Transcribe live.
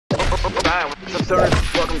Alright, what's up,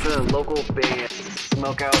 stoners? Welcome to the local band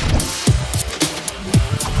Smokeout.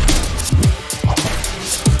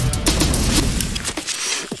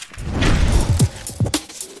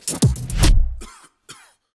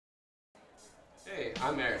 Hey,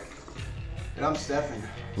 I'm Eric. And I'm Stefan.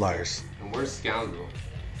 Liars. And we're Scoundrel.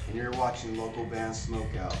 And you're watching local band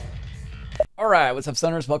Smokeout. All right, what's up,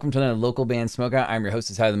 Stoners? Welcome to another local band Smokeout. I'm your host,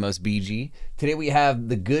 is High the Most BG. Today we have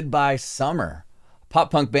the Goodbye Summer, a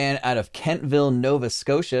pop punk band out of Kentville, Nova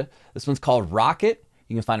Scotia. This one's called Rocket.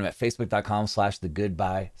 You can find them at facebook.com/the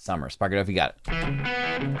Goodbye Summer. Spark it up if you got it.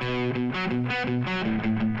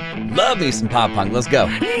 Love me some pop punk. Let's go.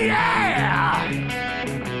 Yeah!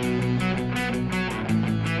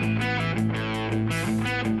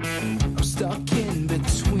 I'm stuck in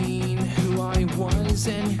between who I was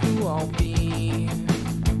and who I'll be.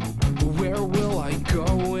 Where will I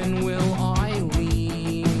go and will I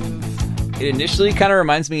leave? It initially kind of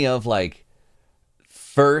reminds me of like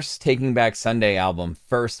first Taking Back Sunday album,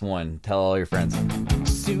 first one. Tell all your friends.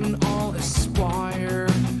 Soon I'll aspire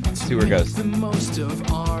See where it goes. the most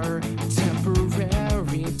of our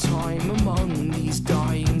temporary time among these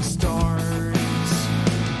dying stars.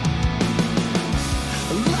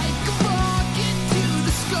 Like a rocket to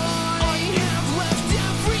the sky, I have left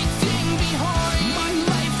everything behind. My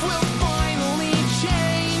life will finally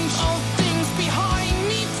change. All things behind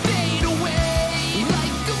me fade away.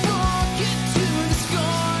 Like a rocket to the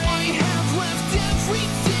sky, I have left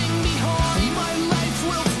everything behind. My life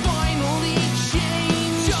will finally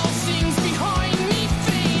change. All things behind me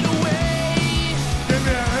fade away. Give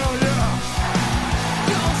me a hell yeah!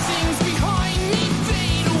 All things behind me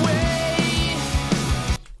fade away.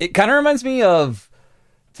 It kind of reminds me of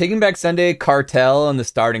Taking Back Sunday, Cartel, and the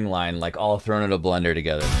starting line, like all thrown in a blender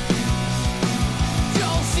together.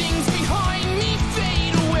 All things behind me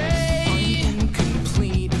fade away. I'm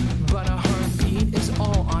incomplete, but a heartbeat is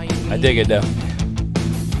all I need. I dig it though.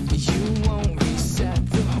 You won't reset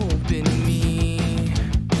the hope in me.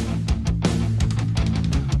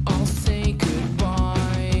 I'll say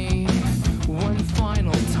goodbye one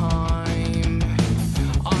final time.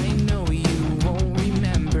 I know you won't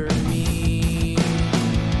remember me.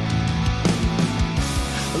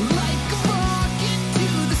 Like a rocket to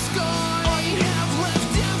the sky, I have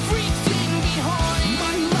left everything behind.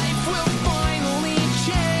 My life will finally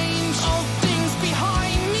change. All things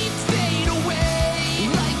behind me fade away.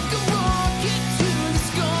 Like a rocket to the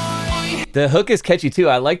sky. The hook is catchy too.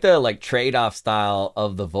 I like the like trade-off style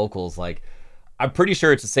of the vocals. Like, I'm pretty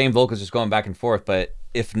sure it's the same vocals just going back and forth, but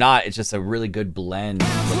if not, it's just a really good blend.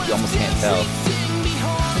 Like, you almost can't tell. Everything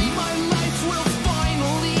behind. My life will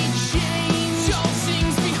finally change. All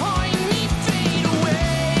things behind me fade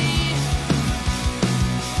away.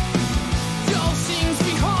 All things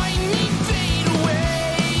behind me fade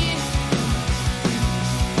away.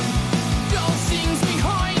 All things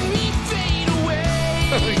behind me fade away.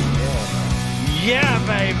 Yeah,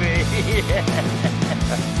 baby!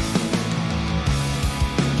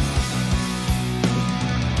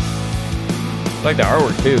 I like the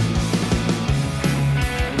artwork too.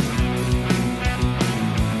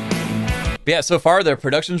 But yeah, so far their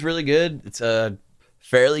production's really good. It's a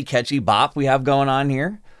fairly catchy bop we have going on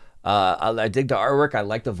here. I dig the artwork. I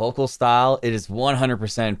like the vocal style. It is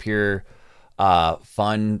 100% pure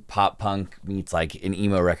fun pop punk meets like an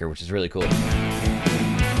emo record, which is really cool.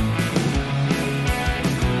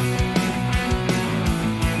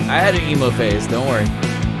 I had an emo phase, don't worry.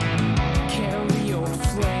 Carry your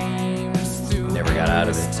flames through Never got out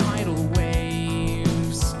of endless it. tidal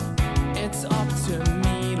waves. It's up to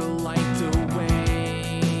me to light the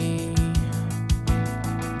way.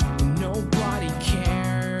 Nobody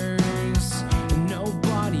cares,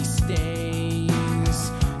 nobody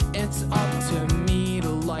stays. It's up to me to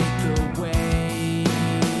light the way.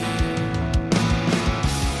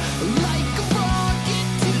 Like a rocket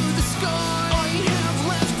to the sky, I have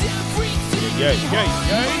left everything behind.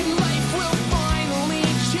 My life will finally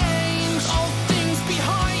change. All things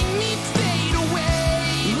behind me fade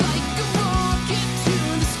away. Like a rocket to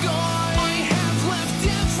the sky, I have left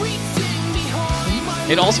everything behind.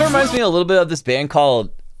 My It also life reminds will me a little bit of this band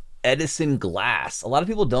called Edison Glass. A lot of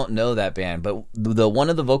people don't know that band, but the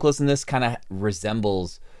one of the vocalists in this kind of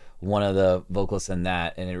resembles one of the vocalists in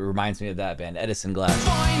that, and it reminds me of that band, Edison Glass.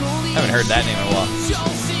 finally Haven't heard that name in a while. change.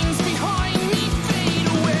 All things behind me fade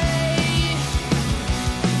away.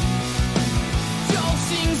 All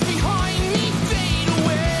things behind me fade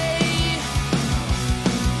away.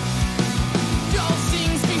 All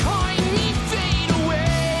things behind me fade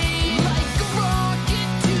away. Like a rocket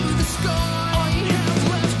to the sky, I have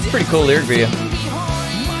left Pretty cool lyric video. everything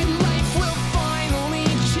behind. My life will finally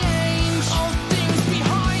change.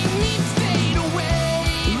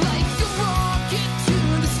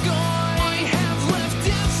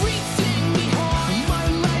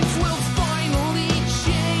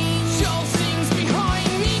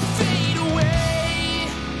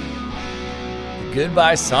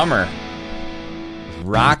 Goodbye Summer.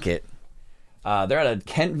 Rocket. They're out of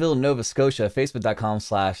Kentville, Nova Scotia.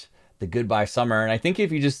 Facebook.com/The Goodbye Summer. And I think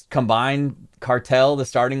if you just combine Cartel, the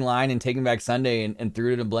starting line, and Taking Back Sunday and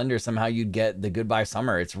threw it in a blender, somehow you'd get The Goodbye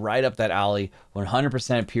Summer. It's right up that alley.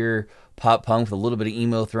 100% pure pop punk with a little bit of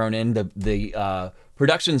emo thrown in. The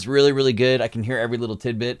production's really, really good. I can hear every little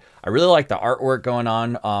tidbit. I really like the artwork going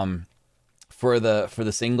on for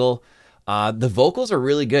the single. The vocals are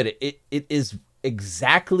really good. It is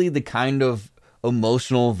exactly the kind of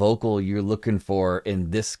emotional vocal you're looking for in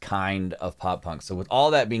this kind of pop punk. So with all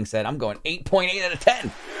that being said, I'm going 8.8 out of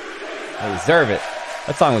 10. I deserve it.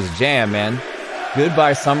 That song was a jam, man.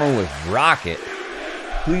 Goodbye Summer with Rocket.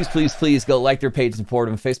 Please, please, please go like their page and support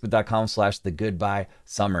them. Facebook.com/The Goodbye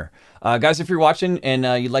Summer. Guys, if you're watching and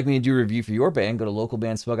you'd like me to do a review for your band, go to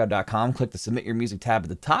localbandsmokeout.com. Click the Submit Your Music tab at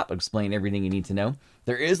the top. I'll explain everything you need to know.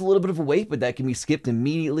 There is a little bit of a wait, but that can be skipped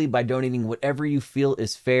immediately by donating whatever you feel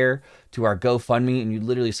is fair to our GoFundMe. And you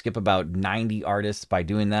literally skip about 90 artists by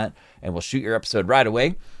doing that, and we'll shoot your episode right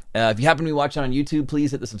away. If you happen to be watching on YouTube,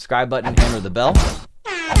 please hit the subscribe button and hammer the bell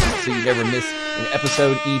so you never miss an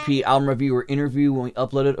episode, EP, album review, or interview when we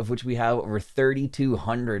upload it, of which we have over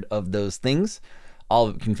 3,200 of those things. All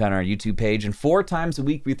of it can be found on our YouTube page. And 4 times a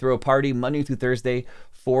week, we throw a party, Monday through Thursday,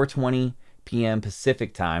 4:20 p.m.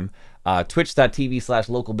 Pacific time.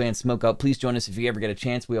 Twitch.tv/localbandsmokeout. Please join us if you ever get a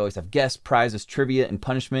chance. We always have guests, prizes, trivia, and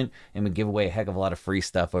punishment, and we give away a heck of a lot of free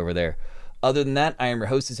stuff over there. Other than that, I am your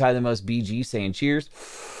host, is High the Most BG, saying cheers.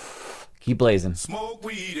 Keep blazing. Smoke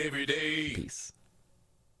weed every day. Peace.